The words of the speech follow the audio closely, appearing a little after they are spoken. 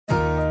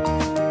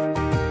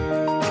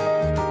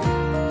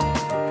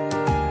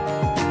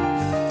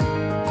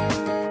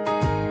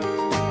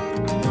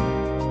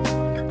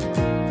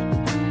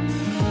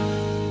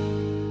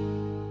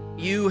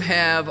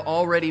have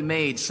already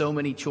made so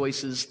many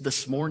choices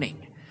this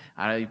morning.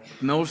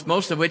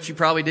 Most of which you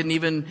probably didn't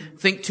even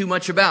think too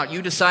much about.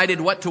 You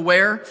decided what to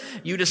wear.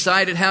 You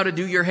decided how to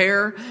do your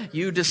hair.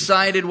 You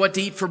decided what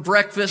to eat for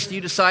breakfast. You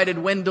decided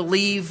when to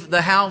leave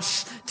the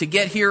house to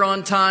get here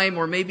on time,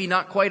 or maybe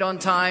not quite on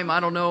time. I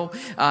don't know.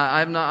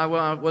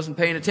 I wasn't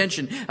paying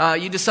attention.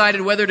 You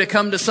decided whether to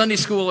come to Sunday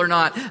school or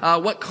not,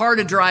 what car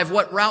to drive,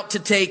 what route to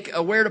take,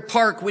 where to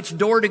park, which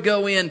door to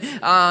go in,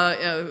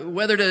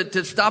 whether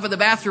to stop at the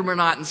bathroom or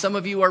not. And some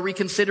of you are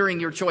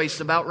reconsidering your choice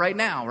about right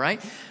now, right?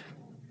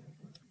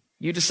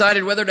 You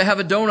decided whether to have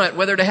a donut,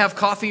 whether to have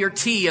coffee or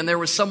tea, and there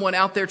was someone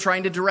out there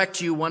trying to direct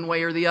you one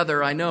way or the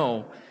other. I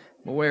know.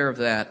 I'm aware of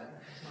that.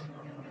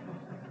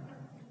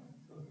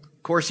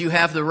 Of course, you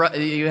have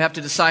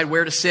to decide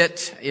where to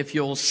sit, if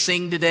you'll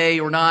sing today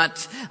or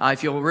not,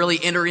 if you'll really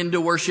enter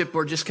into worship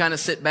or just kind of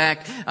sit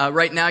back.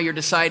 Right now, you're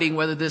deciding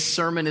whether this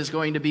sermon is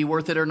going to be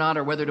worth it or not,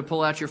 or whether to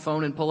pull out your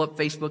phone and pull up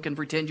Facebook and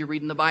pretend you're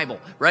reading the Bible,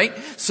 right?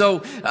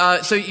 So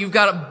you've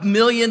got a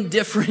million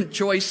different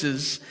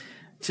choices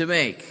to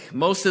make.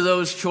 Most of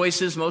those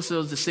choices, most of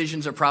those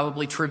decisions are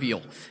probably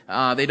trivial.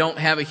 They don't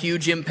have a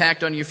huge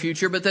impact on your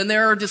future, but then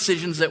there are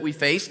decisions that we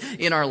face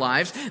in our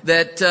lives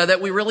that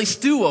we really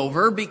stew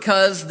over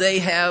because they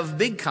have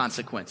big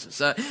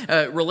consequences.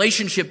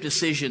 Relationship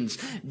decisions,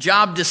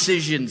 job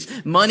decisions,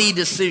 money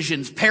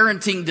decisions,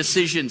 parenting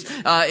decisions.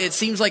 It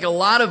seems like a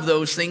lot of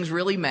those things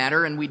really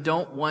matter, and we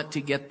don't want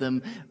to get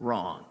them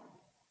wrong.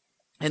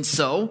 And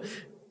so,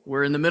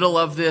 we're in the middle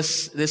of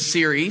this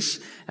series,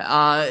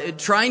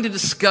 trying to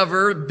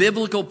discover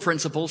biblical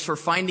principles for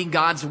finding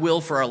God's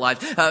will for our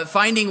lives,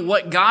 finding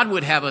what God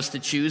would have us to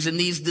choose in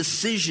these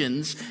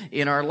decisions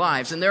in our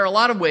lives. And there are a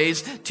lot of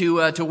ways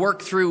to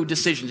work through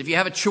decisions. If you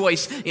have a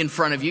choice in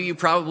front of you, you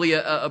probably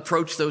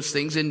approach those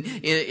things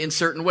in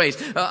certain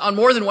ways. On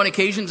more than one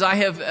occasion, I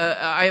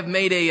have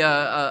made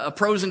a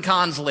pros and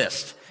cons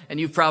list. And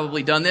you've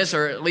probably done this,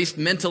 or at least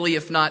mentally,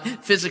 if not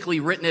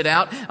physically, written it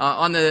out.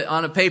 On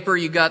a paper,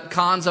 you got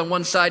cons on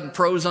one side and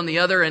pros on the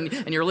other, and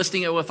you're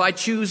listing it. Well, if I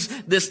choose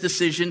this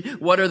decision,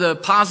 what are the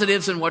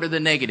positives and what are the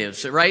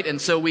negatives, right? And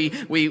so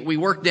we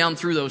work down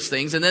through those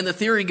things. And then the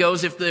theory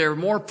goes, if there are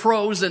more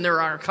pros than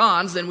there are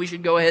cons, then we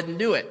should go ahead and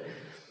do it.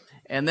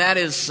 And that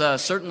is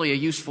certainly a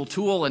useful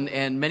tool,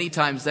 and many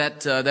times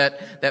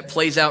that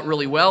plays out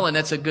really well, and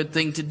that's a good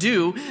thing to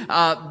do.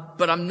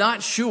 But I'm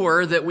not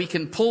sure that we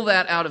can pull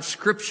that out of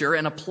Scripture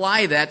and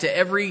apply that to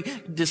every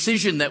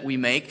decision that we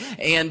make,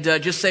 and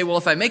just say, well,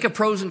 if I make a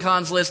pros and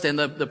cons list and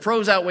the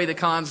pros outweigh the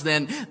cons,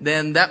 then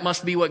that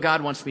must be what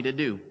God wants me to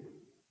do.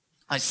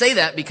 I say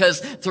that because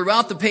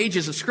throughout the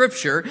pages of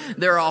Scripture,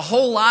 there are a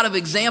whole lot of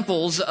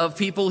examples of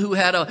people who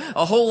had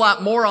a whole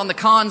lot more on the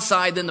con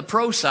side than the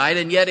pro side,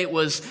 and yet it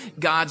was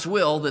God's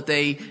will that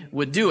they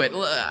would do it.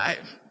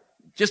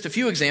 Just a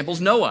few examples.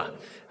 Noah.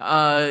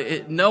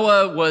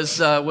 Noah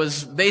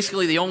was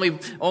basically the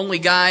only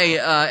guy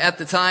at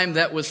the time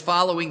that was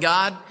following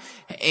God.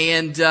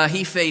 And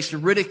he faced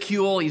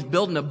ridicule. He's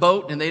building a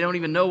boat, and they don't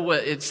even know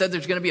what it said.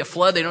 There's going to be a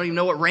flood. They don't even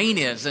know what rain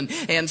is,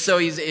 and so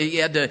he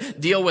had to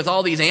deal with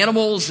all these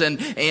animals and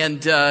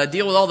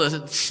deal with all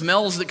the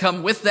smells that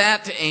come with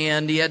that,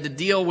 and he had to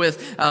deal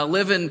with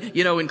living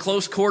in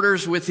close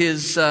quarters with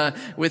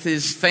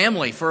his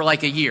family for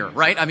like a year,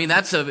 right? I mean,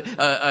 that's I'm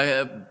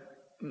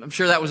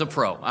sure that was a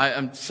pro.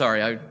 I'm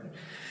sorry.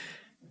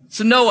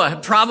 So Noah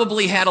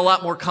probably had a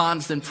lot more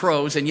cons than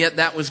pros, and yet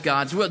that was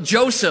God's will.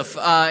 Joseph,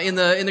 in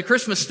the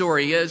Christmas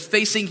story, is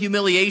facing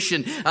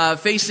humiliation,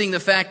 facing the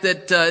fact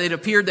that it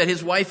appeared that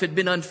his wife had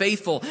been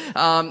unfaithful.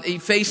 He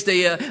faced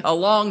a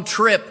long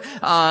trip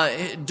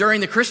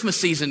during the Christmas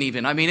season.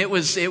 Even, I mean, it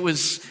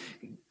was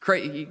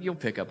crazy. You'll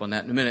pick up on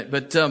that in a minute.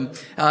 But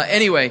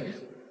anyway,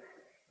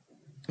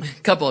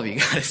 a couple of you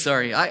guys.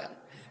 Sorry,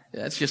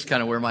 that's just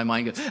kind of where my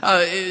mind goes.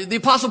 The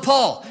Apostle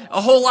Paul,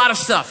 a whole lot of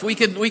stuff. We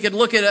could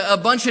look at a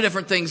bunch of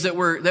different things that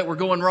were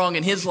going wrong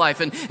in his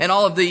life, and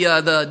all of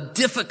the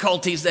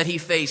difficulties that he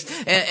faced,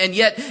 and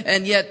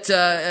yet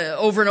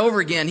over and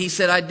over again he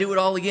said, "I'd do it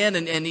all again,"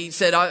 and he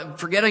said,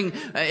 "Forgetting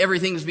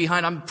everything's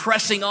behind, I'm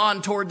pressing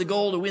on toward the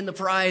goal to win the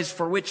prize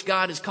for which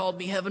God has called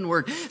me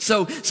heavenward."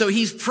 So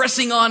he's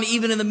pressing on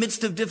even in the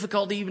midst of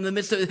difficulty, even in the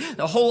midst of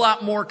a whole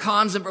lot more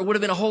cons, and it would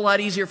have been a whole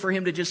lot easier for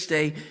him to just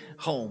stay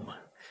home.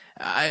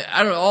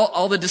 I don't know,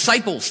 all the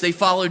disciples, they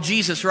followed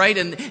Jesus, right?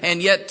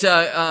 And yet,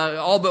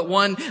 all but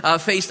one,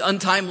 faced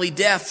untimely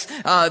deaths.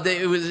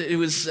 It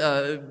was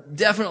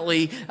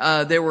definitely,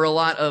 there were a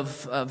lot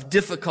of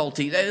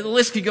difficulty. The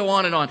list could go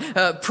on and on.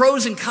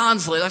 Pros and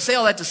cons list. I say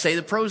all that to say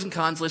the pros and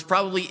cons list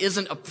probably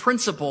isn't a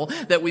principle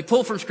that we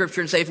pull from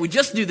Scripture and say, if we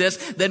just do this,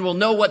 then we'll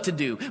know what to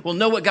do. We'll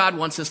know what God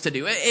wants us to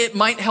do. It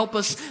might help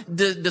us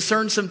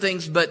discern some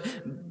things, but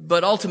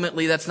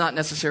ultimately that's not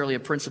necessarily a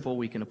principle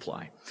we can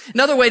apply.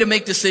 Another way to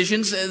make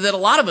decisions that a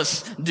lot of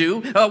us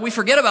do, we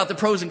forget about the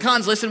pros and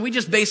cons list and we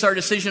just base our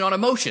decision on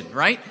emotion,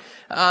 right?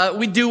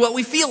 We do what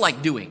we feel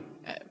like doing.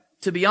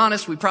 To be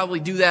honest, we probably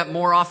do that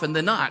more often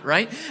than not,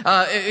 right?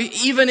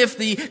 Even if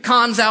the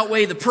cons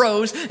outweigh the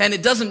pros and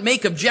it doesn't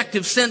make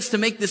objective sense to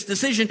make this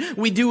decision,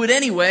 we do it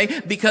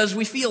anyway because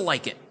we feel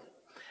like it.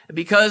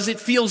 Because it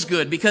feels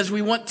good, because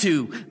we want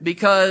to,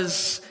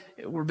 because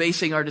we're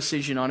basing our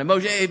decision on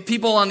emotion.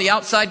 People on the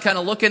outside kind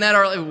of looking at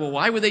well,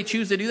 why would they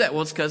choose to do that?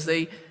 Well, it's because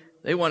they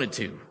wanted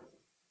to.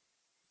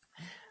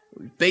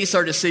 We base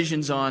our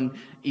decisions on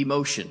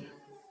emotion.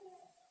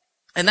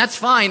 And that's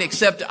fine,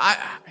 except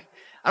I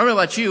don't know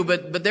about you,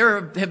 but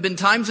there have been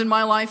times in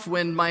my life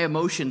when my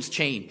emotions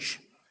change.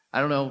 I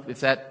don't know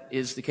if that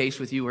is the case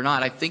with you or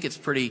not. I think it's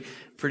pretty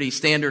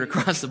standard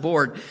across the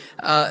board.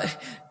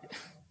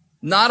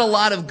 Not a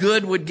lot of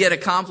good would get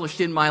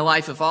accomplished in my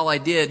life if all I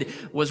did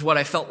was what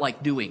I felt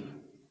like doing.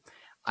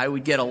 I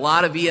would get a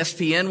lot of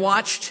ESPN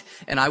watched,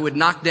 and I would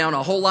knock down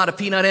a whole lot of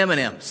peanut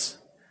M&Ms.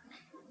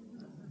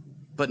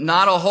 But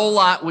not a whole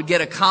lot would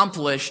get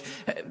accomplished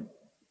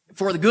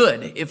for the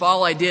good if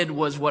all I did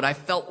was what I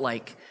felt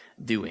like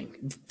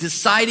doing.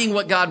 Deciding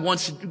what God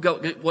wants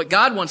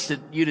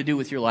you to do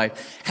with your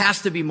life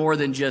has to be more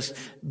than just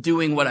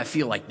doing what I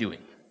feel like doing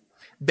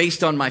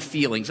based on my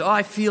feelings. Oh,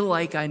 I feel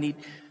like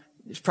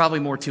there's probably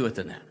more to it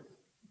than that.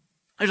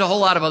 There's a whole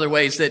lot of other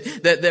ways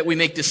that we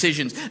make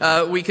decisions.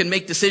 We can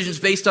make decisions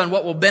based on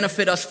what will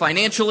benefit us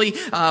financially,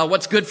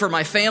 what's good for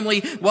my family,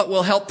 what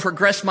will help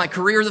progress my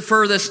career the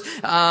furthest,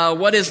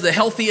 what is the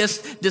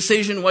healthiest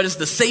decision, what is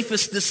the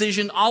safest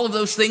decision. All of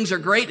those things are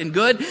great and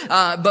good,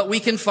 but we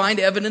can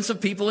find evidence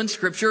of people in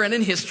Scripture and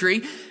in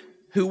history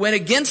who went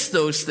against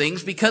those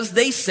things because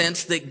they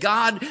sensed that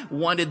God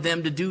wanted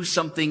them to do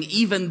something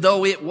even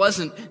though it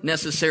wasn't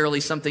necessarily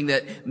something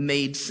that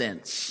made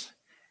sense.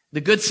 The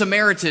Good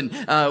Samaritan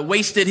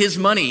wasted his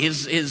money,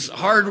 his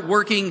hard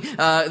working,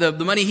 the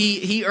money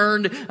he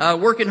earned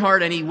working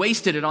hard, and he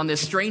wasted it on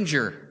this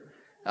stranger.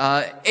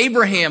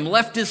 Abraham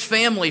left his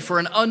family for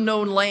an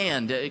unknown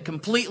land,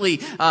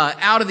 completely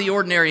out of the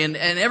ordinary, and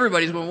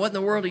everybody's going, what in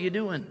the world are you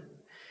doing?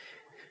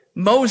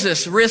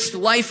 Moses risked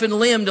life and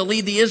limb to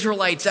lead the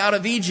Israelites out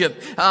of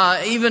Egypt.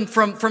 Even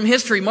from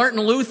history, Martin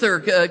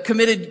Luther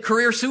committed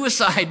career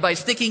suicide by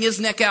sticking his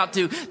neck out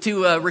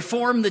to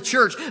reform the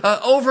church.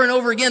 Over and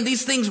over again,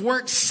 these things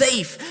weren't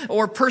safe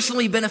or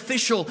personally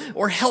beneficial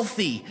or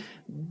healthy,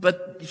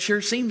 but it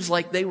sure seems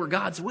like they were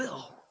God's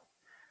will.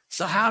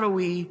 So how do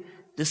we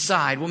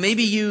decide? Well,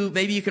 maybe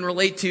you can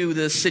relate to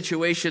the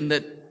situation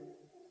that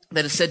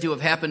is said to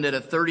have happened at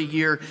a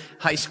 30-year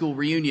high school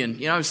reunion.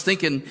 You know, I was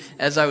thinking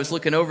as I was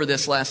looking over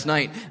this last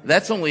night,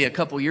 that's only a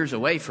couple years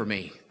away for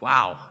me.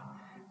 Wow.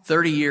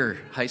 30-year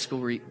high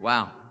school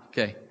wow.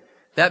 Okay.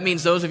 That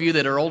means those of you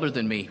that are older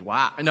than me.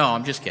 Wow. No,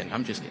 I'm just kidding.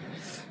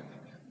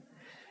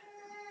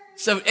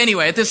 So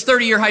anyway, at this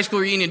 30-year high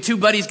school reunion, two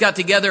buddies got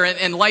together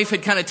and life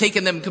had kind of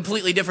taken them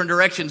completely different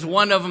directions.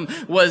 One of them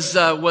had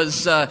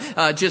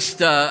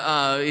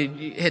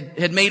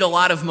made a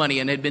lot of money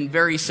and had been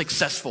very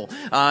successful.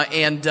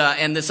 And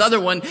this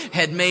other one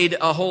had made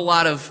a whole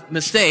lot of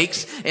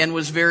mistakes and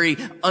was very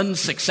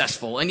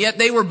unsuccessful. And yet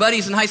they were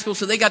buddies in high school,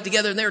 so they got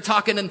together and they were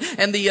talking, and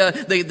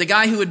the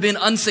guy who had been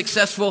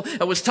unsuccessful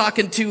was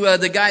talking to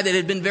the guy that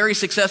had been very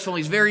successful.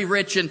 He's very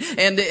rich, and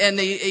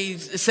he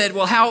said,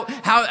 well, how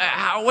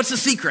what's the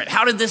secret?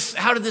 How did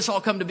this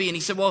all come to be? And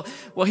he said, well,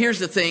 here's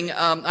the thing.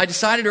 I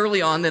decided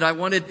early on that I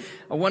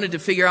wanted to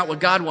figure out what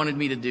God wanted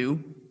me to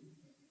do.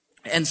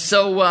 And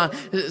so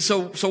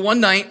one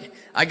night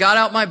I got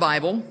out my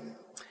Bible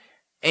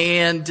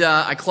and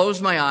I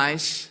closed my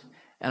eyes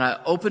and I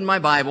opened my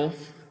Bible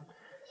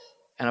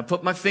and I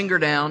put my finger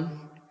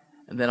down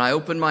and then I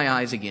opened my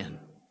eyes again.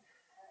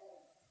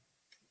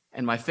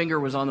 And my finger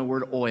was on the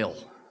word oil.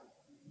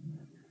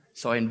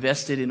 So I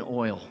invested in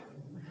oil.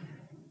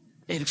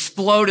 It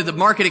exploded. The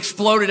market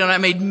exploded and I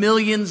made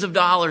millions of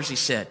dollars, he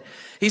said.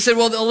 He said,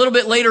 well, a little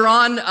bit later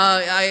on,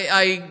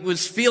 I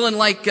was feeling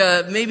like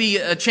maybe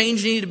a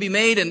change needed to be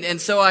made.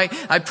 And so I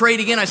prayed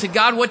again. I said,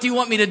 God, what do you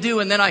want me to do?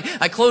 And then I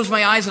closed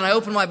my eyes and I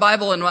opened my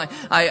Bible and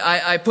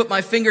I put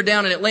my finger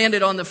down and it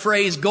landed on the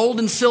phrase gold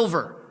and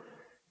silver.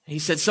 He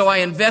said, so I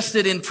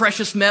invested in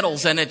precious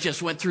metals and it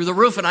just went through the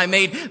roof and I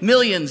made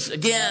millions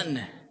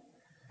again.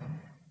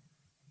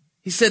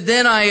 He said,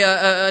 then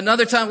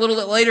another time, a little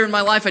bit later in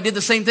my life, I did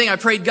the same thing. I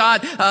prayed,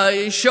 God,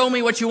 show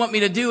me what you want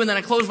me to do. And then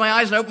I closed my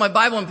eyes and I opened my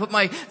Bible and put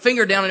my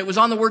finger down and it was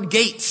on the word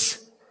gates.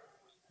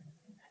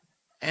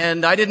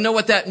 And I didn't know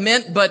what that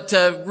meant, but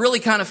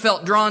really kind of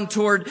felt drawn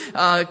toward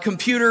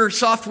computer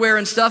software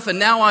and stuff. And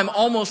now I'm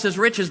almost as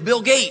rich as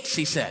Bill Gates,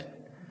 he said.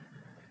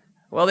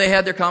 Well, they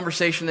had their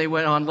conversation. They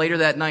went on. Later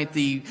that night,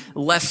 the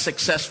less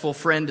successful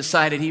friend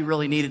decided he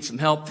really needed some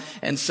help.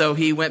 And so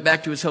he went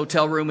back to his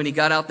hotel room and he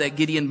got out that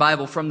Gideon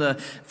Bible from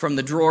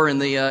the drawer in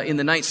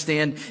the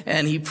nightstand.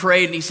 And he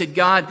prayed and he said,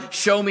 God,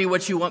 show me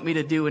what you want me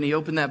to do. And he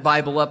opened that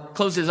Bible up,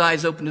 closed his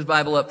eyes, opened his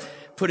Bible up,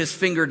 put his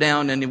finger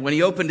down. And when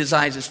he opened his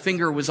eyes, his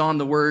finger was on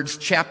the words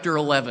chapter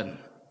 11.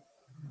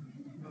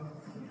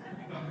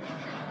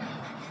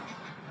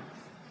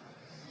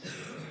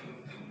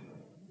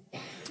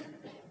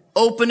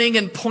 opening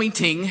and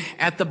pointing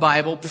at the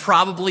Bible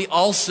probably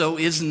also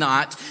is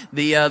not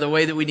the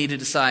way that we need to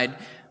decide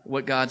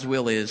what God's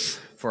will is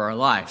for our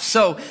life.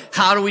 So,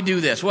 how do we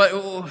do this?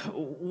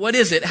 What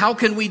is it? How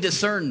can we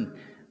discern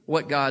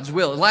what God's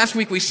will is? Last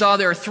week we saw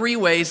there are three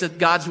ways that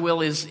God's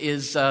will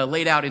is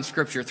laid out in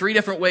Scripture. Three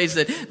different ways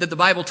that the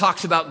Bible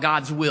talks about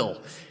God's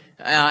will.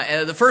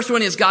 The first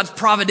one is God's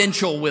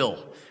providential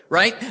will.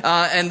 Right?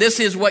 And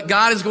this is what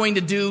God is going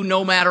to do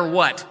no matter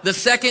what. The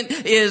second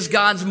is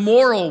God's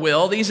moral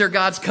will. These are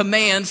God's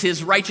commands,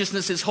 His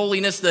righteousness, His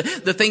holiness,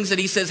 the things that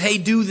He says, hey,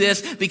 do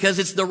this because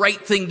it's the right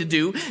thing to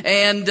do.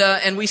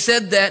 And we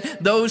said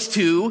that those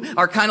two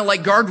are kind of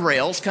like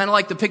guardrails, kind of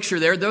like the picture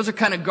there. Those are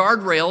kind of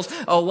guardrails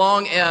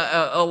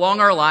along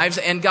our lives.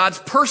 And God's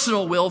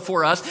personal will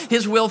for us,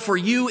 His will for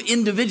you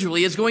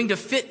individually, is going to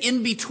fit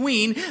in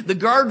between the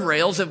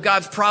guardrails of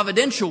God's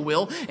providential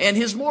will and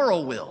His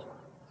moral will.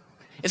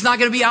 It's not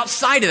going to be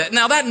outside of that.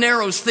 Now that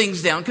narrows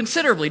things down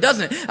considerably,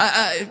 doesn't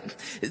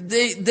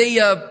it?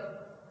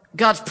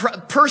 God's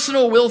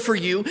personal will for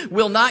you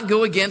will not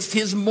go against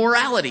His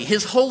morality,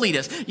 His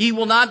holiness. He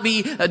will not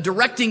be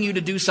directing you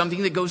to do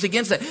something that goes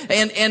against that.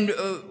 And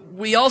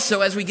we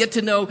also, as we get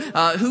to know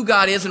who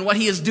God is and what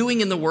He is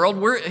doing in the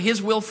world,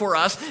 His will for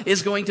us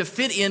is going to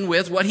fit in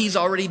with what He's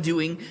already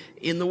doing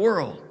in the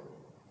world.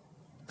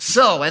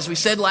 So, as we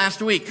said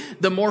last week,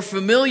 the more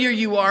familiar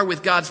you are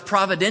with God's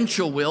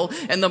providential will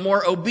and the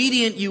more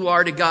obedient you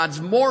are to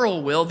God's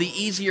moral will, the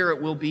easier it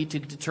will be to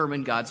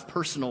determine God's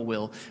personal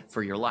will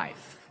for your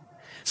life.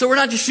 So we're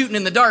not just shooting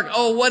in the dark.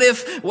 Oh,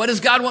 what does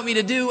God want me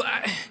to do?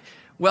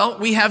 Well,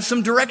 we have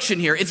some direction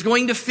here. It's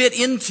going to fit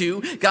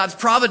into God's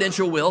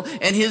providential will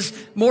and His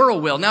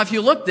moral will. Now, if you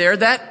look there,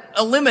 that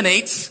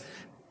eliminates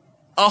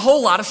a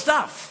whole lot of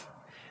stuff.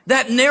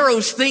 That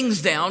narrows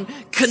things down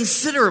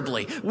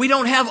considerably. We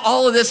don't have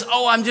all of this,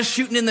 I'm just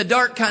shooting in the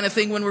dark kind of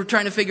thing when we're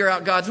trying to figure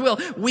out God's will.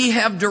 We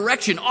have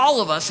direction.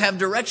 All of us have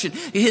direction.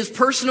 His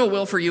personal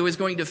will for you is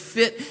going to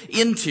fit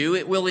into,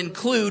 it will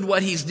include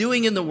what He's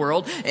doing in the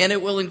world, and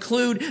it will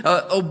include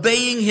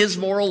obeying His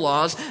moral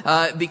laws,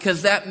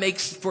 because that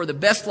makes for the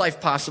best life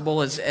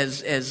possible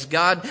as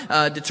God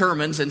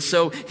determines. And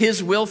so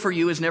His will for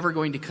you is never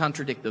going to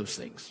contradict those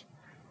things.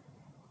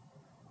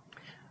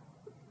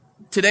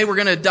 Today we're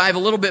going to dive a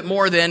little bit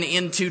more then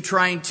into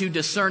trying to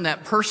discern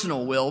that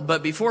personal will.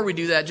 But before we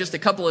do that, just a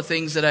couple of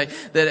things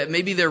that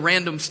maybe they're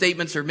random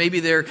statements or maybe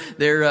they're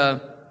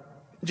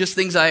just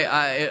things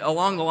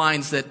along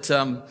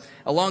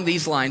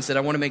these lines that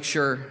I want to make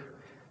sure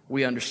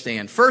we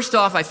understand. First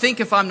off, I think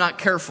if I'm not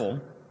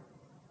careful,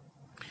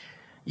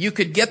 you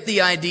could get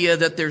the idea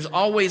that there's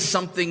always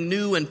something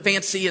new and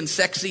fancy and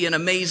sexy and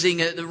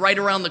amazing right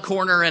around the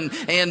corner,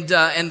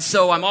 and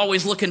so I'm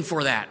always looking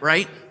for that,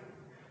 right?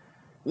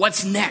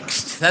 What's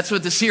next? That's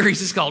what the series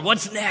is called.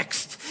 What's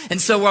next? And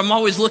so I'm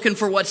always looking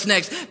for what's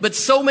next. But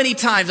so many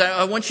times,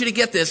 I want you to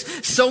get this,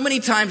 so many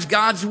times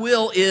God's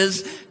will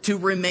is to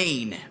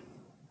remain,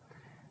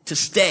 to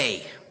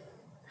stay,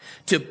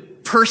 to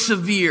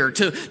persevere,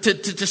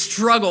 to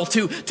struggle,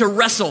 to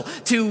wrestle,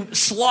 to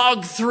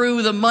slog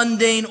through the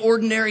mundane,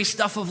 ordinary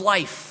stuff of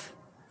life.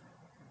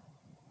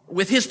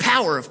 With His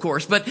power, of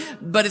course, but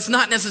it's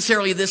not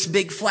necessarily this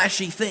big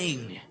flashy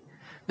thing.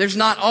 There's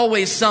not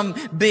always some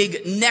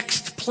big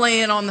next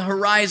plan on the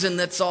horizon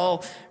that's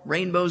all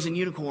rainbows and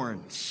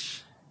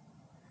unicorns.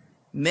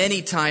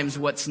 Many times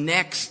what's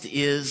next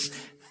is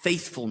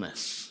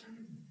faithfulness,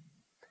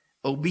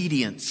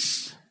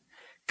 obedience,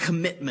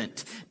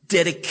 commitment,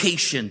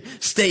 dedication,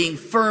 staying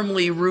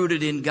firmly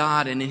rooted in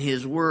God and in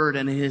His Word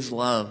and in His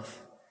love.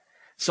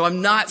 So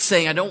I'm not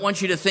saying, I don't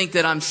want you to think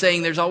that I'm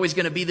saying there's always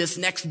going to be this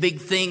next big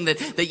thing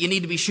that you need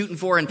to be shooting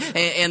for and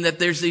that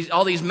there's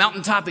all these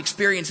mountaintop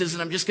experiences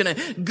and I'm just going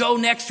to go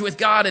next with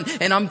God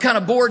and I'm kind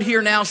of bored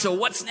here now, so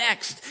what's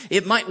next?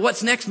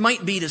 What's next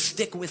might be to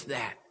stick with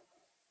that.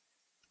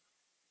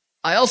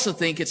 I also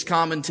think it's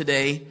common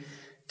today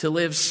to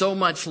live so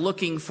much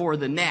looking for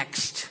the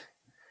next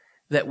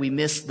that we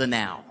miss the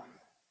now.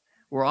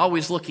 We're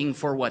always looking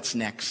for what's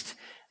next,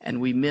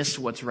 and we miss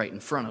what's right in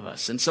front of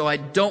us. And so I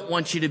don't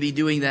want you to be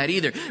doing that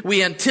either.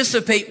 We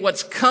anticipate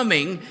what's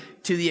coming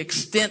to the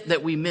extent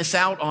that we miss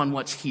out on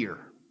what's here.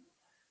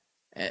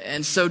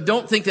 And so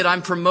don't think that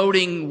I'm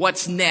promoting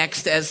what's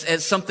next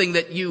as something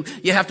that you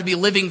have to be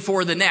living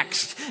for the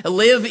next.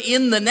 Live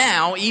in the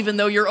now, even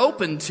though you're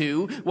open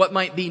to what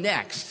might be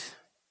next.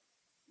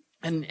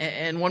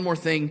 And one more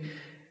thing,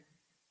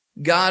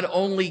 God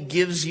only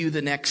gives you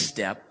the next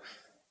step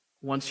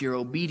once you're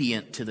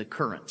obedient to the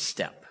current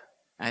step.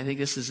 I think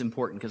this is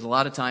important because a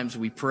lot of times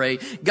we pray,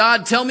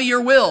 God, tell me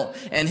your will.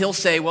 And He'll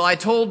say, well, I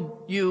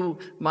told you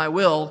my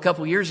will a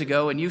couple years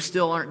ago and you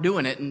still aren't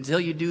doing it. Until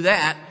you do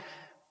that,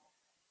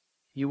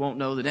 you won't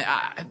know the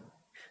next.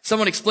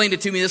 Someone explained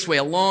it to me this way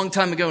a long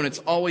time ago, and it's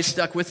always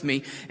stuck with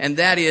me. And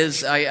that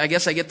is, I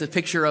guess I get the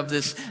picture of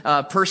this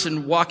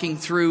person walking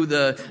through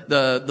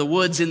the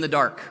woods in the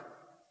dark.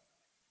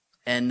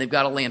 And they've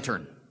got a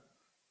lantern,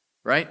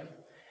 right?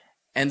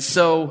 And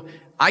so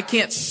I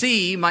can't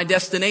see my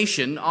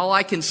destination. All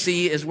I can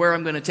see is where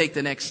I'm going to take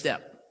the next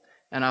step.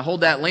 And I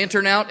hold that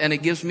lantern out, and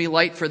it gives me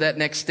light for that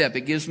next step.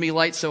 It gives me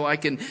light so I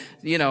can,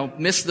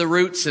 miss the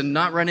roots and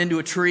not run into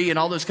a tree and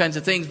all those kinds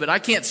of things. But I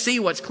can't see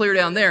what's clear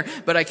down there,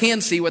 but I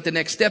can see what the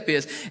next step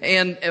is.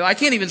 And I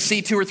can't even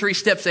see 2 or 3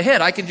 steps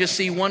ahead. I can just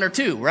see 1 or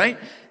 2, right?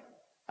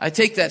 I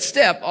take that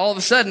step, all of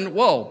a sudden,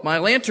 whoa, my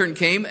lantern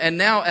came, and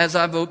now as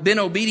I've been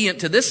obedient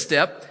to this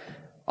step,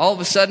 all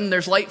of a sudden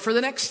there's light for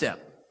the next step.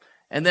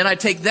 And then I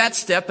take that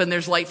step and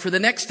there's light for the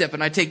next step.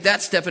 And I take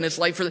that step and it's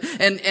light for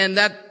and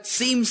that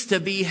seems to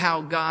be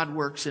how God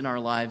works in our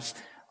lives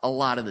a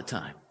lot of the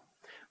time.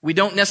 We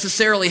don't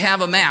necessarily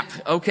have a map.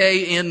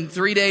 Okay, in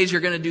 3 days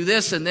you're going to do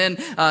this, and then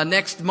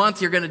next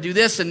month you're going to do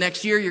this, and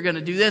next year you're going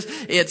to do this.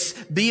 It's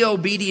be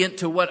obedient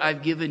to what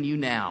I've given you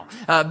now.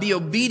 Be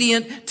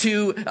obedient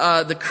to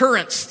the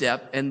current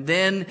step, and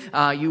then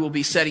you will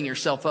be setting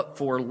yourself up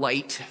for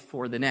light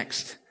for the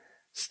next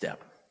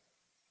step.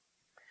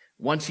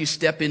 Once you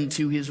step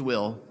into His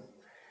will,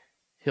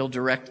 He'll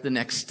direct the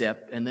next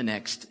step, and the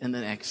next, and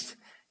the next,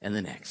 and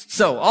the next.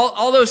 So,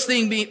 all those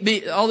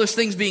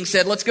things being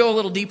said, let's go a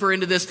little deeper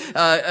into this,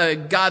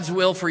 God's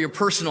will for your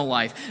personal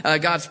life,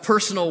 God's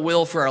personal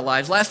will for our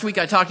lives. Last week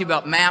I talked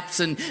about maps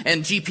and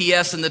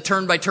GPS and the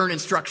turn-by-turn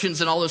instructions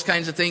and all those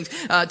kinds of things.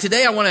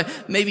 Today I want to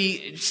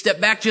maybe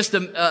step back just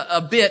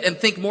a bit and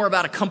think more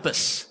about a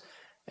compass.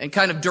 And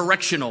kind of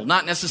directional,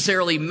 not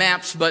necessarily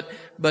maps, but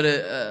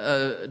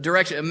a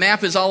direction. A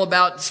map is all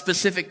about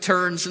specific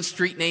turns and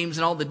street names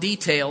and all the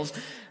details.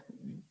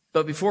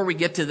 But before we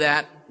get to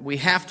that, we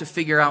have to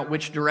figure out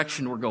which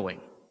direction we're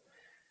going.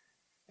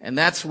 And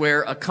that's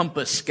where a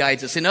compass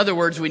guides us. In other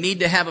words, we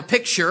need to have a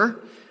picture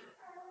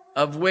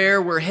of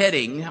where we're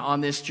heading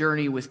on this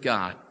journey with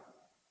God.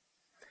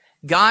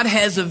 God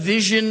has a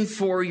vision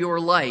for your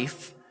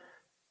life.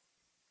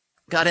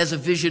 God has a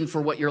vision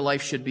for what your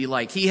life should be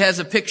like. He has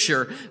a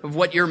picture of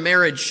what your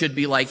marriage should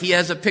be like. He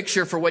has a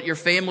picture for what your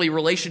family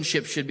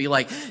relationship should be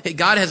like.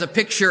 God has a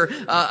picture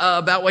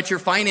about what your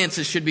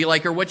finances should be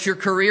like or what your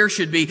career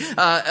should be.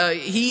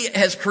 He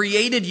has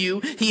created you.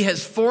 He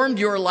has formed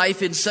your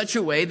life in such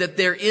a way that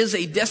there is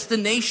a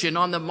destination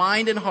on the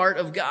mind and heart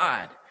of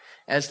God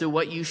as to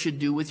what you should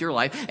do with your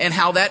life and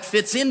how that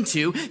fits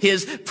into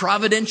His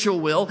providential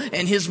will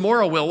and His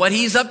moral will, what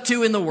He's up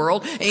to in the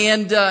world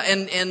and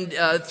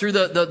through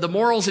the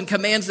morals and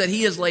commands that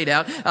He has laid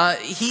out.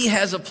 He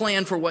has a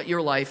plan for what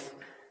your life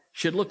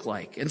should look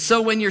like. And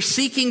so when you're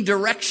seeking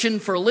direction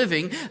for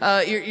living,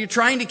 you're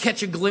trying to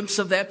catch a glimpse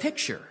of that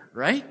picture,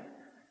 right?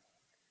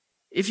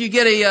 If you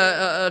get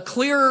a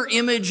clearer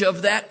image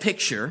of that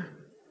picture,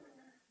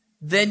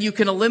 then you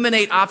can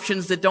eliminate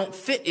options that don't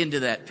fit into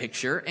that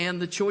picture,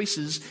 and the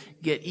choices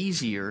get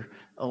easier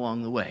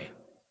along the way.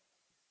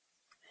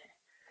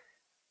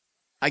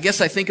 I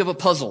guess I think of a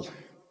puzzle.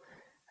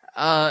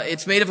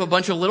 It's made of a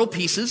bunch of little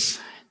pieces,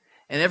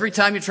 and every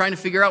time you're trying to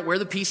figure out where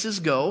the pieces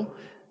go,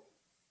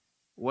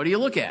 what do you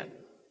look at?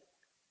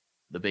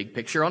 The big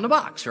picture on the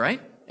box, right?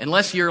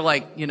 Unless you're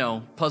like,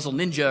 Puzzle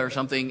Ninja or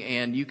something,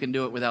 and you can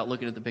do it without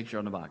looking at the picture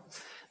on the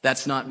box.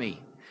 That's not me.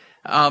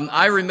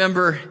 I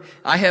remember,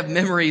 I have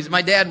memories.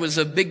 My dad was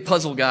a big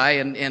puzzle guy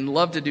and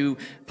loved to do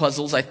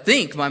puzzles. I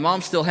think my mom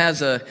still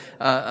has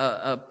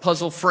a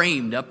puzzle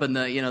framed up in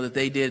that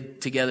they did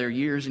together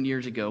years and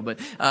years ago. But,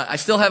 I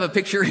still have a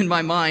picture in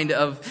my mind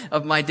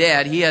of my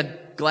dad. He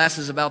had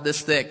glasses about this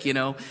thick,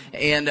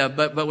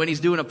 but when he's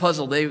doing a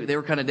puzzle, they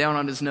were kind of down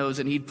on his nose,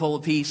 and he'd pull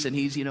a piece and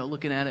he's,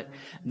 looking at it.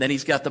 And then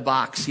he's got the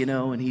box,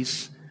 and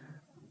his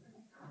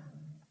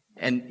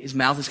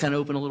mouth is kind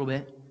of open a little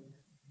bit.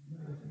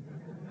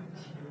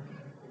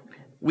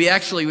 We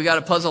got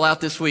a puzzle out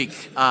this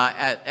week,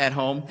 at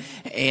home,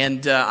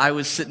 and, I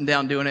was sitting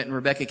down doing it, and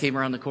Rebecca came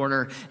around the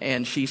corner,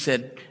 and she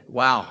said,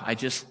 wow, I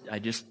just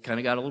kind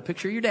of got a little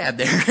picture of your dad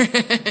there.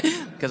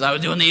 Cause I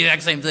was doing the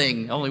exact same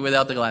thing, only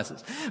without the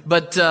glasses.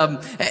 But,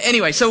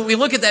 anyway, so we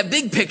look at that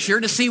big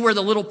picture to see where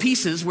the little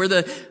pieces, where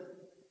the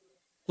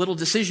little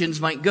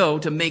decisions might go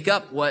to make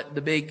up what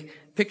the big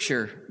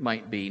picture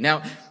might be.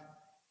 Now,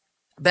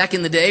 back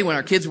in the day when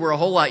our kids were a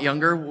whole lot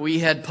younger, we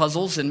had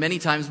puzzles, and many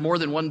times more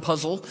than one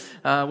puzzle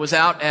was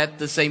out at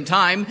the same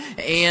time,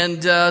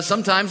 and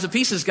sometimes the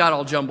pieces got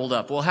all jumbled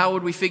up. Well, how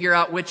would we figure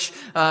out which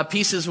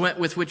pieces went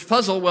with which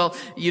puzzle? Well,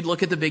 you'd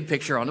look at the big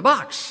picture on the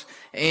box.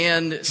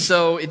 And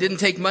so it didn't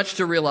take much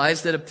to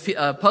realize that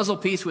a puzzle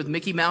piece with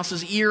Mickey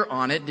Mouse's ear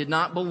on it did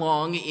not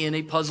belong in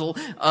a puzzle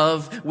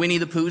of Winnie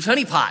the Pooh's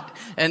honey pot.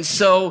 And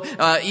so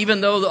even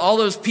though all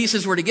those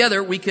pieces were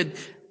together, we could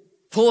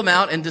pull them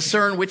out and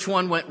discern which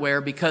one went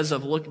where because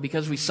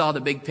we saw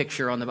the big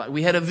picture on the bottom.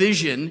 We had a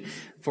vision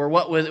for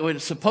what it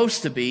was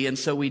supposed to be, and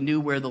so we knew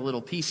where the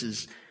little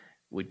pieces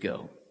would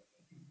go.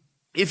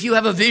 If you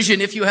have a vision,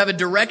 if you have a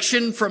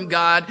direction from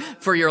God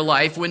for your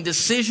life, when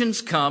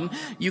decisions come,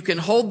 you can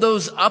hold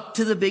those up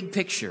to the big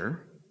picture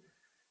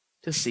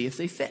to see if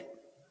they fit.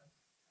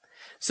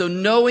 So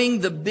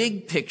knowing the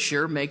big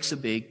picture makes a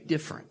big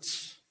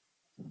difference.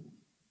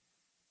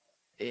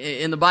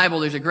 In the Bible,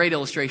 there's a great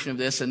illustration of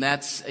this, and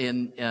that's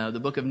in the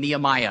book of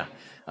Nehemiah.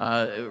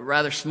 A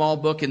rather small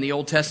book in the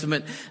Old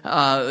Testament.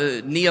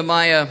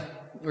 Nehemiah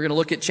We're going to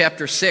look at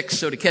chapter 6.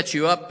 So to catch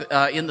you up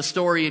in the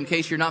story, in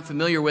case you're not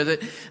familiar with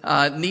it,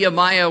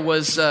 Nehemiah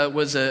was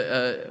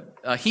a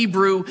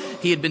Hebrew.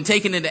 He had been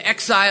taken into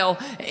exile,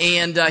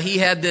 and he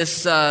had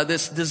this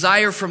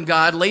desire from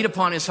God laid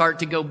upon his heart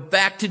to go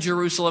back to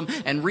Jerusalem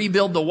and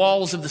rebuild the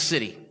walls of the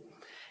city.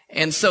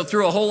 And so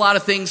through a whole lot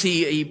of things,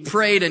 he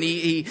prayed, and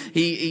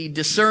he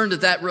discerned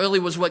that really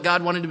was what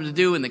God wanted him to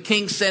do. And the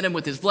king sent him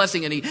with his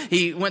blessing, and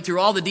he went through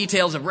all the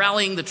details of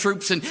rallying the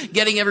troops and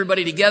getting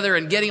everybody together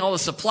and getting all the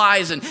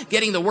supplies and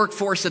getting the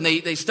workforce. And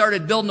they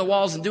started building the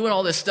walls and doing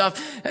all this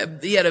stuff.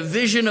 He had a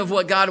vision of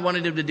what God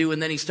wanted him to do,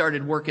 and then he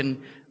started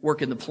working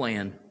the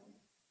plan.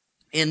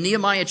 In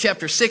Nehemiah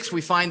chapter 6,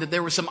 we find that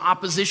there was some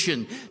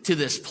opposition to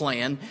this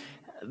plan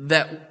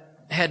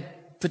that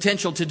had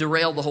potential to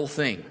derail the whole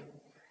thing.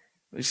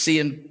 We see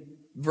in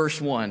verse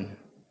 1.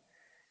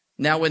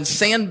 Now when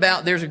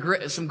Sanballat,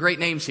 there's some great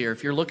names here.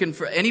 If you're looking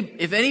for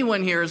if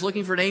anyone here is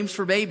looking for names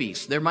for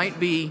babies, there might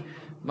be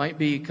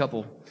a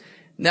couple.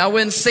 Now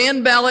when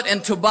Sanballat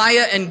and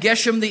Tobiah and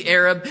Geshem the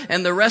Arab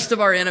and the rest of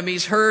our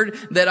enemies heard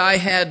that I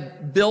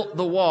had built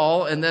the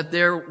wall and that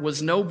there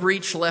was no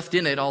breach left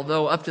in it,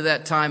 although up to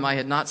that time I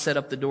had not set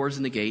up the doors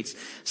and the gates,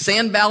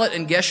 Sanballat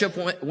and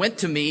Geshem went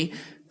to me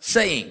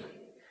saying,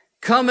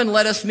 "Come and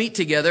let us meet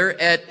together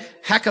at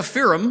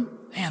Hakkephirim."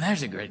 Man,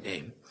 there's a great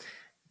name.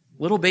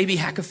 Little baby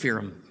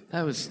Hakkephirim.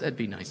 That'd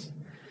be nice.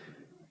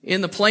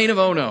 In the plain of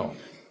Ono.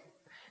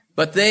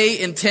 But they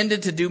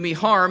intended to do me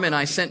harm, and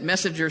I sent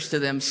messengers to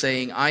them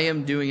saying, "I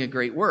am doing a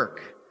great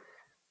work,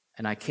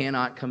 and I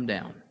cannot come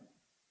down.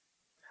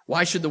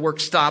 Why should the work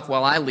stop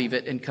while I leave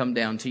it and come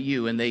down to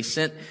you?" And they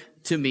sent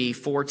to me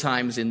 4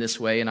 times in this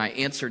way, and I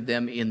answered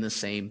them in the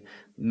same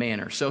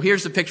manner. So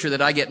here's the picture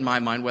that I get in my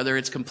mind. Whether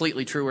it's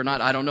completely true or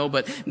not, I don't know,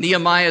 but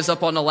Nehemiah is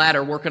up on the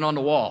ladder working on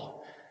the wall.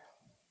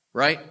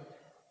 Right?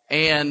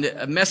 And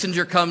a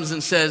messenger comes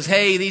and says,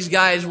 "Hey, these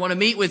guys want to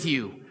meet with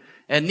you."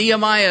 And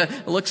Nehemiah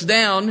looks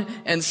down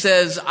and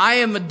says, "I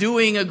am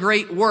doing a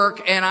great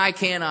work and I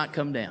cannot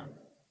come down."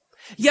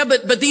 Yeah,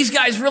 but these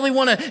guys really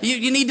want to,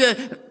 you need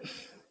to,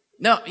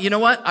 no, you know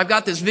what? I've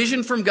got this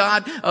vision from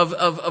God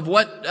of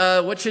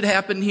what should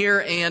happen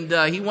here, and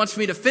he wants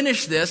me to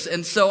finish this,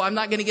 and so I'm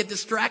not going to get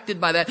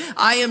distracted by that.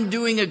 I am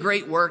doing a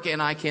great work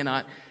and I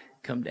cannot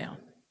come down.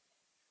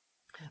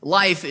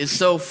 Life is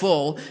so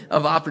full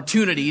of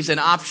opportunities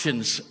and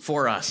options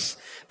for us.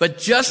 But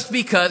just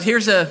because,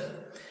 here's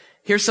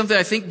something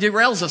I think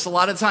derails us a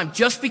lot of the time.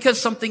 Just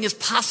because something is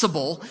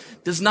possible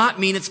does not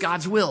mean it's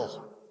God's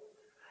will.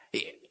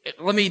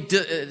 Let me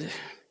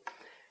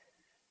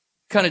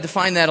kind of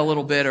define that a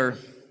little bit, or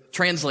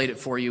translate it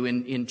for you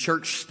in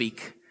church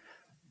speak.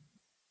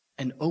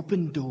 An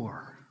open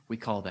door, we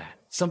call that.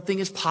 Something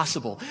is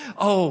possible.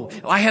 Oh,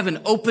 I have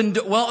an open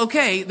door. Well,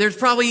 okay, there's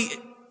probably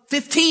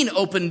 15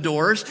 open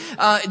doors.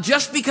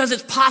 Just because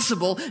it's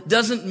possible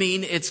doesn't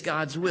mean it's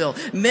God's will.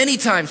 Many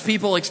times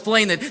people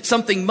explain that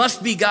something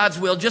must be God's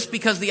will just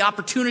because the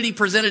opportunity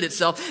presented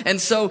itself. And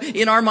so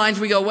in our minds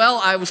we go, well,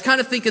 I was kind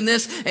of thinking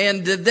this,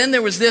 and then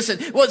there was this,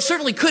 and well, it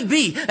certainly could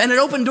be. And an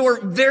open door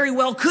very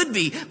well could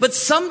be. But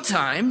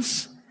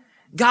sometimes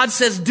God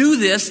says, do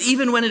this,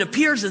 even when it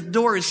appears that the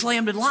door is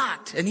slammed and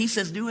locked. And he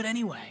says, do it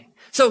anyway.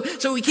 So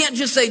we can't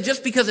just say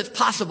just because it's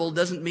possible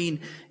doesn't mean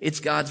it's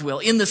God's will.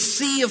 In the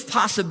sea of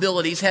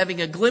possibilities,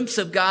 having a glimpse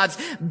of God's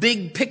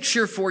big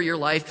picture for your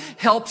life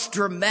helps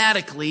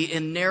dramatically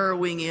in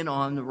narrowing in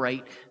on the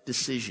right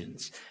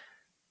decisions.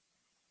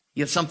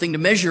 You have something to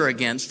measure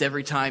against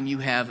every time you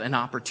have an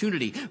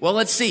opportunity. Well,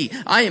 let's see.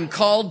 I am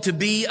called to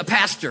be a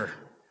pastor,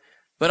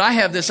 but I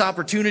have this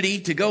opportunity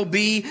to go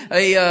be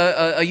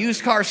a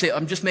used car sale.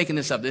 I'm just making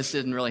this up. This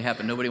didn't really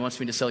happen. Nobody wants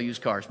me to sell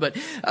used cars. But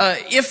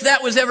if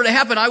that was ever to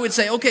happen, I would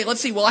say, okay, let's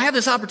see. Well, I have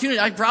this opportunity.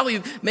 I could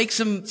probably make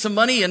some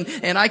money,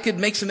 and I could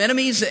make some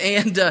enemies,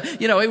 and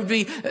it would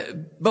be.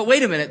 But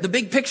wait a minute. The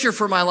big picture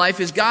for my life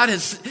is God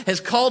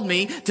has called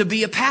me to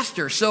be a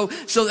pastor. So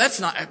that's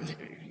not.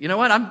 You know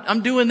what?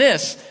 I'm doing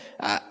this.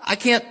 I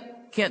can't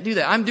do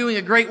that. I'm doing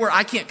a great work.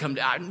 I can't come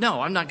down.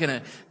 No, I'm not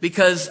gonna,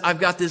 because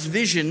I've got this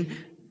vision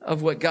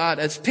of what God,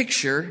 as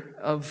picture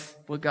of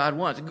what God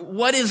wants.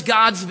 What is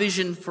God's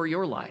vision for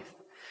your life?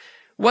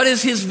 What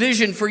is his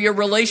vision for your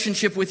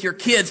relationship with your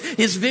kids?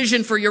 His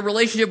vision for your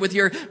relationship with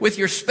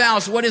your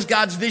spouse? What is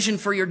God's vision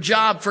for your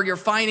job, for your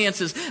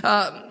finances?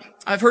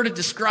 I've heard it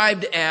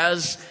described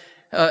as,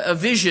 a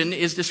vision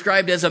is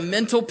described as a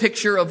mental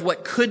picture of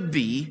what could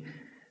be,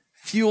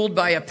 fueled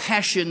by a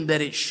passion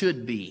that it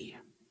should be.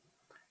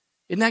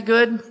 Isn't that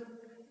good?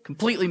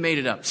 Completely made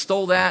it up.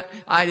 Stole that.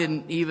 I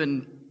didn't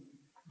even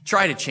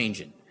try to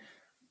change it.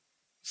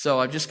 So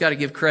I've just got to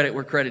give credit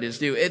where credit is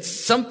due. It's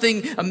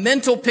something, a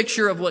mental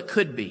picture of what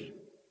could be,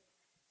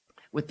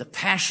 with the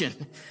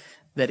passion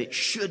that it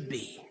should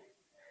be.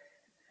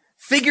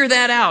 Figure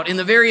that out in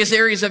the various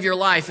areas of your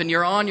life, and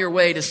you're on your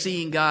way to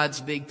seeing God's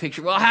big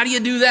picture. Well, how do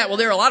you do that? Well,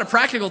 there are a lot of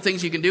practical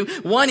things you can do.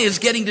 One is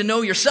getting to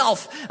know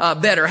yourself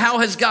better. How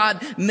has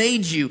God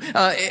made you?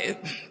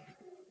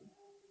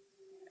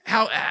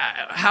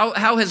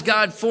 How has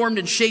God formed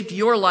and shaped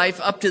your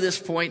life up to this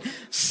point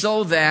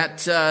so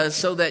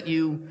that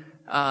you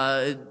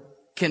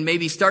can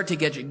maybe start to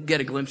get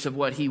a glimpse of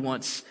what he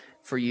wants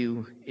for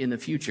you in the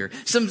future?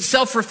 Some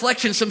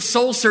self-reflection, some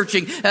soul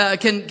searching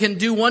can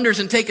do wonders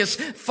and take us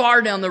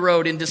far down the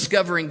road in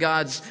discovering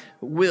God's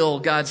will,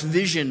 God's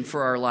vision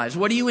for our lives.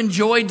 What do you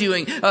enjoy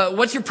doing?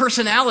 What's your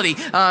personality?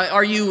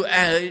 Are you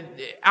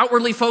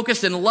outwardly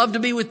focused and love to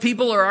be with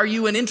people, or are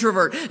you an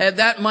introvert?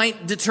 That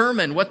might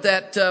determine what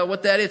that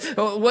is.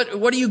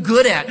 What are you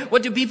good at?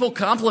 What do people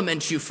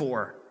compliment you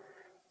for?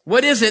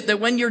 What is it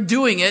that when you're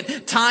doing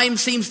it, time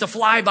seems to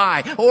fly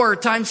by, or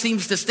time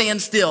seems to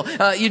stand still?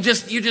 You're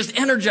just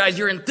energized.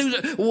 You're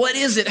enthused. What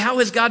is it? How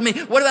has God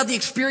made? What about the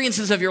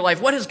experiences of your life?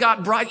 What has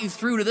God brought you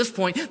through to this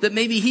point that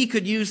maybe he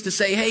could use to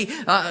say,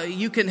 hey,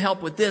 you can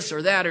help with this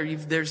or that, or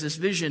there's this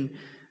vision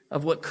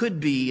of what could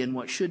be and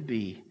what should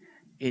be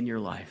in your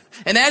life.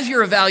 And as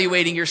you're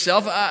evaluating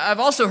yourself, I've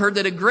also heard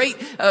that a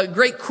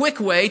great quick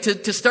way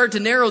to start to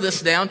narrow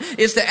this down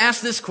is to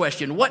ask this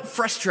question: what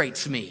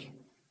frustrates me?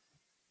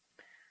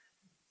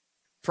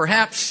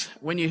 Perhaps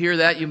when you hear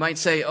that, you might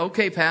say,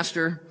 okay,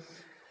 Pastor,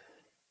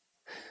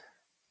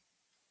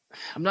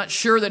 I'm not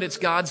sure that it's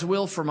God's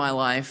will for my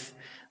life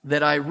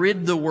that I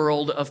rid the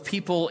world of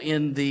people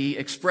in the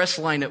express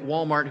line at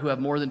Walmart who have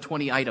more than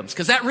 20 items,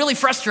 because that really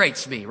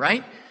frustrates me,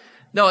 right?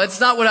 No,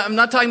 it's not I'm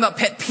not talking about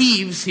pet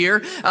peeves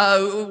here.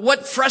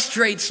 What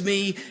frustrates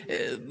me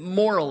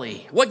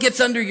morally? What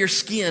gets under your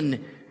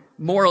skin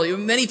morally?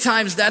 Many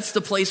times that's the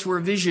place where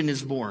vision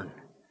is born.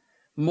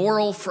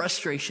 Moral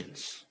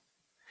frustrations.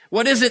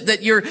 What is it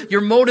that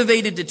you're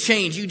motivated to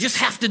change? You just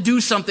have to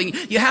do something.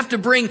 You have to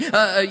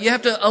you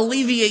have to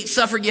alleviate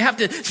suffering. You have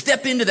to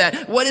step into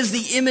that. What is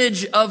the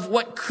image of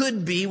what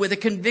could be with a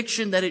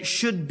conviction that it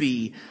should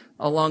be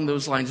along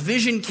those lines?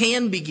 Vision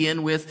can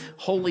begin with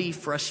holy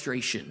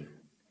frustration.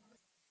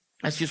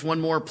 That's just one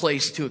more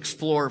place to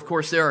explore. Of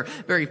course, there are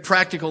very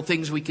practical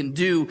things we can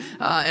do,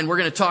 and we're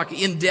going to talk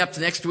in depth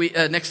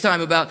next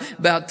time about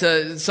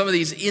some of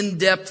these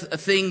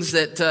in-depth things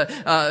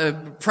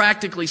that,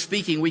 practically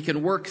speaking, we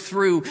can work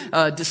through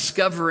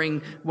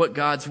discovering what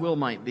God's will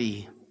might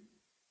be.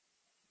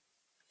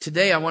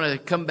 Today, I want to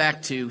come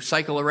back to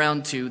cycle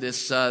around to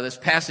this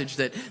passage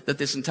that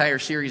this entire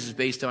series is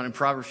based on in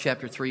Proverbs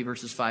chapter 3,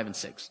 verses 5 and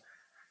 6.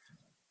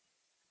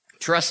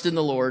 Trust in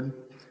the Lord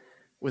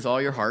with all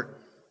your heart.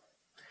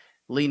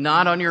 Lean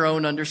not on your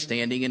own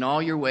understanding. In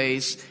all your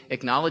ways,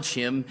 acknowledge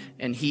him,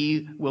 and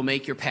he will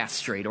make your path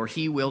straight, or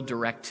he will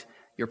direct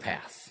your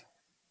path.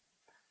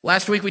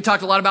 Last week, we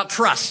talked a lot about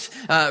trust.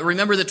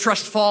 Remember the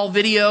trust fall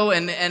video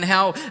and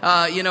how,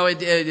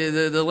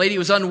 the lady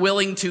was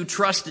unwilling to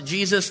trust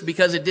Jesus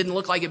because it didn't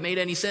look like it made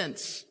any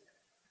sense.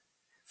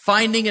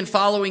 Finding and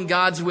following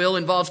God's will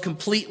involves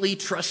completely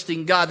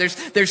trusting God.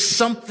 There's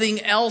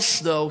something else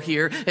though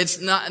here. It's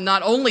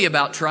not only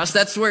about trust.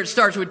 That's where it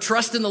starts with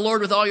trust in the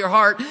Lord with all your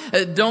heart.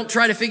 Don't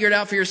try to figure it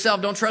out for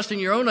yourself. Don't trust in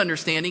your own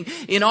understanding.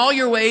 In all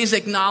your ways,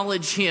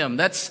 acknowledge him.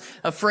 That's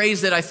a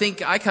phrase that I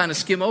think I kind of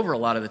skim over a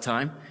lot of the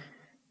time.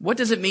 What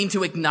does it mean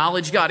to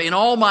acknowledge God? In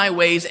all my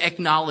ways,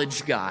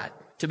 acknowledge God.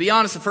 To be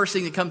honest, the first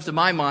thing that comes to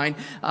my mind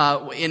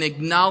in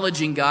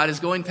acknowledging God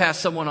is going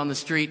past someone on the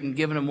street and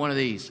giving them one of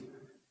these.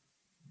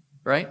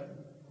 Right?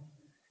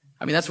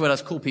 I mean, that's what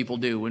us cool people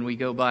do when we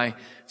go by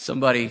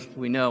somebody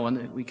we know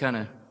and we kind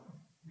of...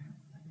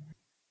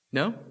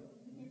 No?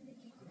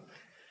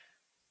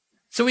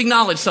 So we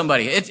acknowledge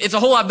somebody. It's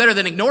a whole lot better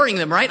than ignoring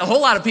them, right? A whole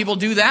lot of people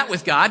do that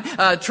with God.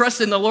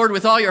 Trust in the Lord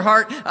with all your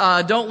heart.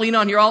 Don't lean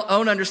on your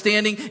own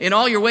understanding. In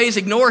all your ways,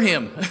 ignore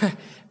him.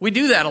 We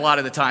do that a lot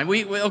of the time.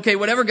 Okay,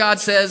 whatever God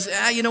says,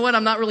 you know what?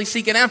 I'm not really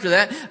seeking after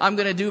that. I'm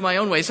going to do my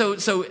own way.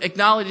 So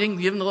acknowledging,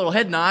 giving a little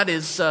head nod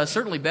is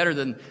certainly better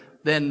than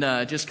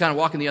just kind of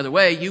walking the other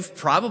way. You've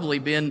probably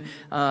been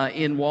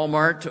in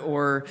Walmart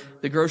or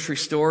the grocery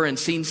store and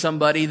seen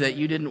somebody that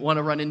you didn't want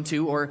to run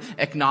into or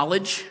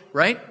acknowledge,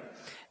 right?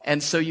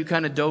 And so you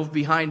kind of dove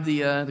behind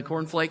the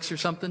cornflakes or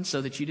something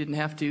so that you didn't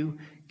have to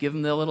give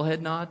them the little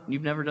head nod.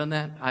 You've never done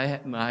that?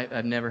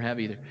 I never have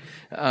either.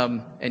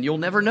 And you'll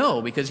never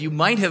know because you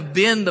might have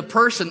been the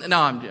person. No,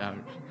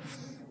 I'm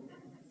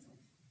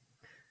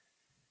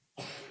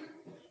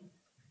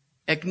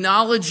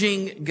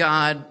acknowledging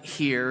God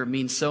here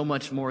means so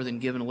much more than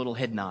giving a little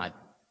head nod.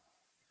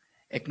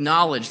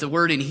 Acknowledge, the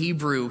word in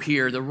Hebrew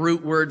here, the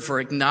root word for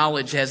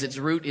acknowledge has its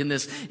root in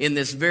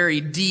this very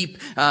deep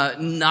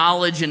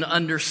knowledge and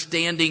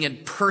understanding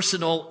and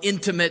personal,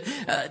 intimate,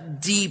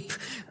 deep.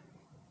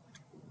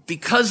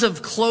 Because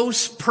of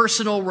close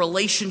personal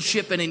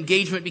relationship and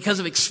engagement, because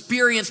of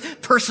experience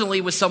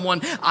personally with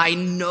someone, I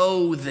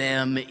know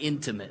them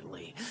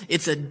intimately.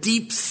 It's a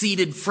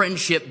deep-seated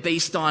friendship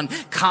based on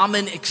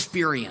common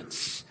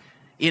experience.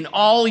 In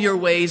all your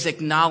ways,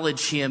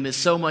 acknowledge him is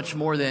so much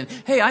more than,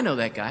 hey, I know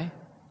that guy.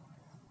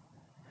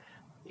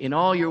 In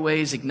all your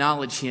ways,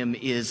 acknowledge him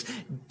is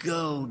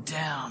go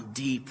down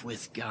deep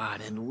with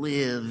God and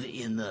live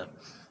in the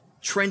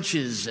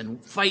trenches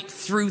and fight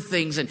through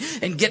things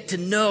and get to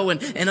know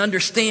and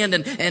understand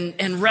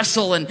and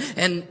wrestle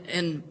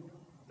and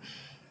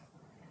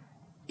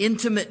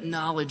intimate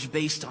knowledge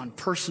based on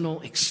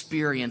personal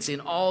experience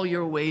in all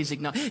your ways.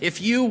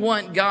 If you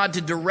want God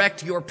to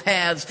direct your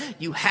paths,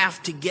 you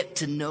have to get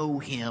to know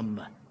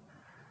Him.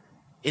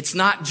 It's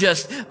not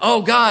just,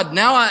 oh God,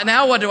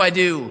 now what do I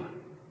do?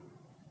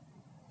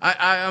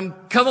 I'm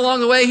come along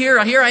the way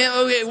here. Here I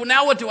am. Okay, well,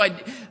 now what do I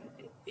do?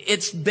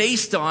 It's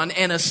based on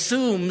and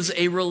assumes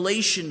a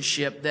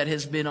relationship that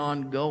has been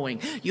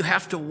ongoing. You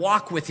have to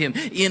walk with Him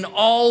in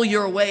all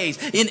your ways,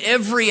 in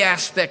every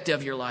aspect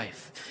of your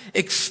life.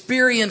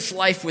 Experience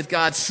life with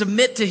God.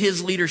 Submit to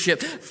His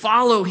leadership.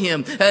 Follow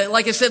Him.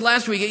 Like I said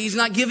last week, He's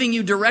not giving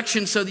you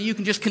direction so that you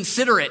can just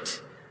consider it.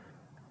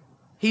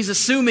 He's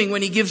assuming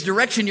when He gives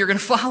direction, you're going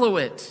to follow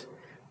it.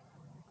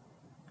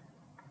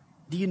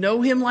 Do you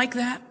know Him like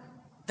that?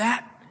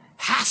 That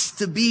has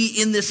to be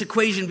in this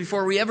equation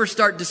before we ever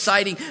start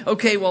deciding,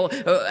 okay, well,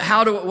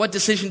 what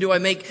decision do I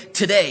make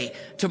today,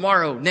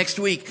 tomorrow, next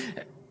week?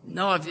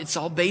 No, it's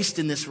all based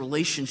in this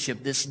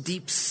relationship, this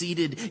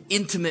deep-seated,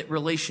 intimate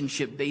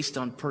relationship based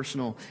on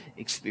personal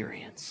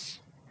experience.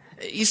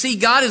 You see,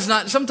 God is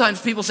not,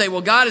 sometimes people say,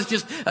 well, God is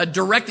just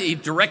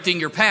directing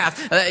your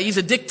path. He's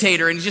a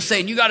dictator and He's just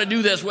saying, you got to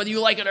do this whether you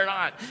like it or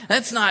not.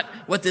 That's not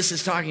what this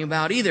is talking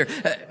about either.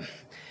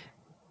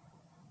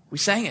 We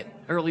sang it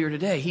earlier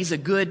today. He's a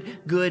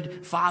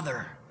good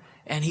Father,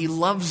 and He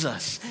loves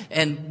us,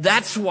 and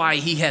that's why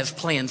He has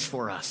plans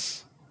for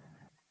us.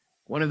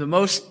 One of the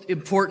most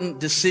important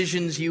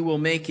decisions you will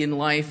make in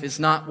life is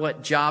not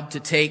what job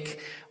to take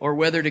or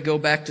whether to go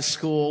back to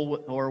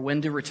school or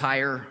when to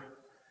retire.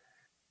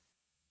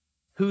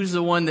 Who's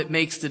the one that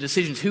makes the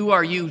decisions? Who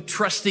are you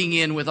trusting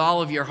in with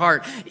all of your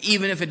heart,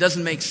 even if it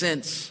doesn't make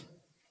sense?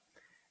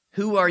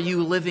 Who are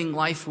you living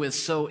life with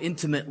so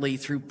intimately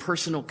through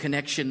personal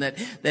connection that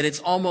it's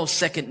almost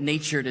second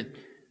nature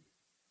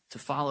to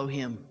follow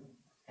Him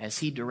as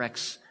He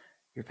directs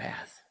your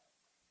path?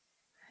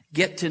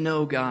 Get to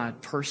know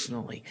God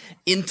personally,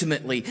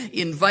 intimately.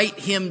 Invite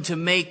Him to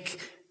make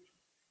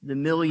the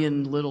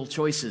million little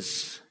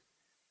choices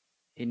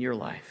in your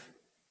life.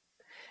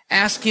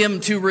 Ask Him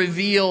to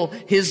reveal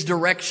His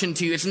direction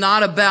to you. It's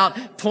not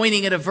about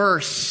pointing at a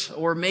verse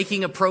or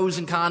making a pros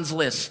and cons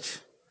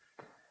list.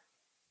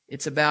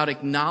 It's about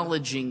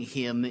acknowledging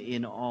Him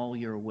in all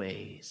your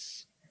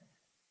ways.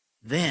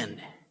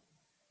 Then,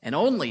 and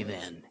only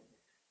then,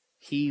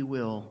 He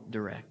will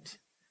direct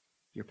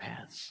your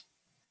paths.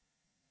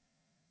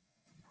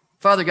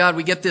 Father God,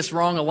 we get this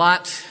wrong a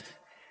lot.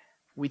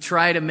 We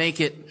try to make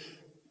it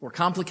more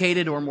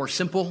complicated or more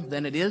simple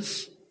than it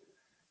is.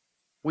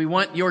 We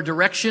want your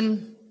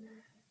direction.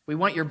 We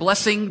want your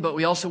blessing, but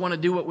we also want to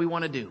do what we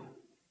want to do.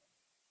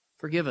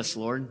 Forgive us,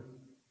 Lord.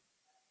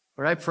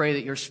 Lord, I pray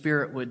that your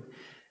Spirit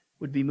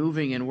would be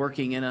moving and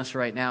working in us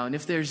right now. And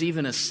if there's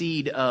even a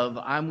seed of,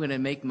 I'm going to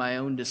make my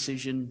own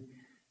decision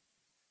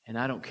and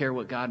I don't care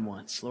what God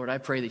wants, Lord, I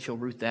pray that you'll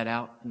root that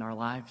out in our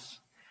lives.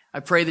 I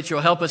pray that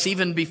you'll help us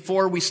even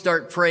before we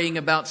start praying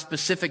about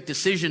specific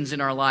decisions in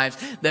our lives,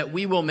 that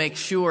we will make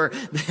sure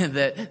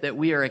that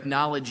we are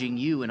acknowledging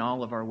you in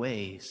all of our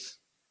ways.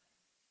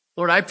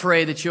 Lord, I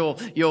pray that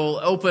you'll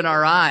open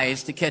our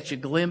eyes to catch a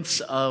glimpse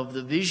of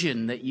the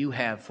vision that you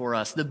have for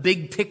us, the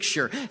big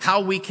picture,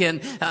 how we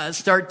can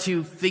start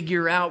to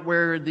figure out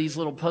where these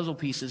little puzzle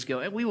pieces go.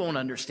 And we won't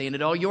understand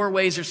it all. Your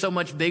ways are so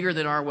much bigger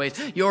than our ways.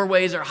 Your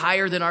ways are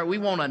higher than we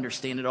won't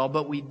understand it all,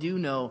 but we do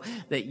know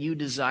that you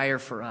desire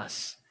for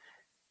us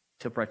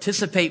to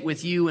participate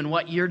with you in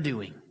what you're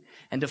doing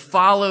and to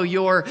follow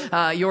your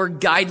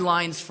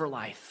guidelines for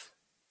life.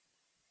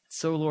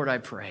 So, Lord, I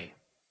pray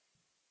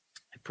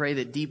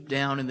that deep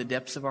down in the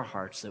depths of our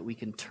hearts that we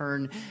can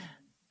turn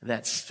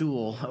that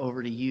stool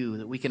over to you,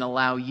 that we can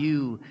allow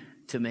you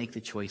to make the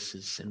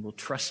choices, and we'll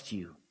trust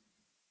you.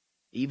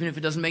 Even if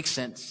it doesn't make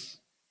sense,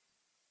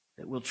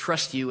 that we'll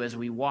trust you as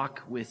we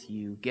walk with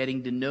you,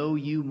 getting to know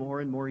you more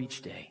and more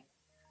each day.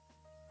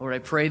 Lord, I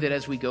pray that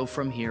as we go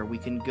from here, we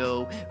can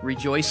go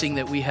rejoicing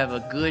that we have a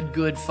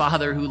good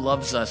Father who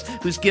loves us,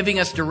 who's giving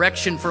us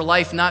direction for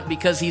life, not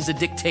because He's a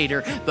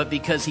dictator, but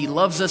because He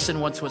loves us and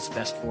wants what's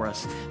best for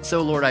us.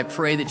 So, Lord, I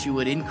pray that you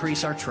would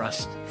increase our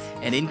trust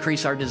and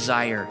increase our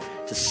desire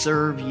to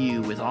serve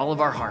you with all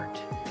of our heart,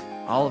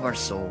 all of our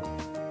soul,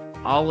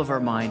 all of our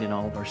mind, and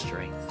all of our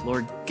strength.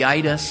 Lord,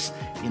 guide us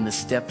in the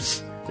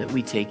steps that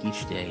we take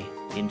each day.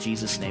 In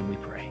Jesus' name we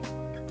pray.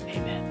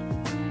 Amen.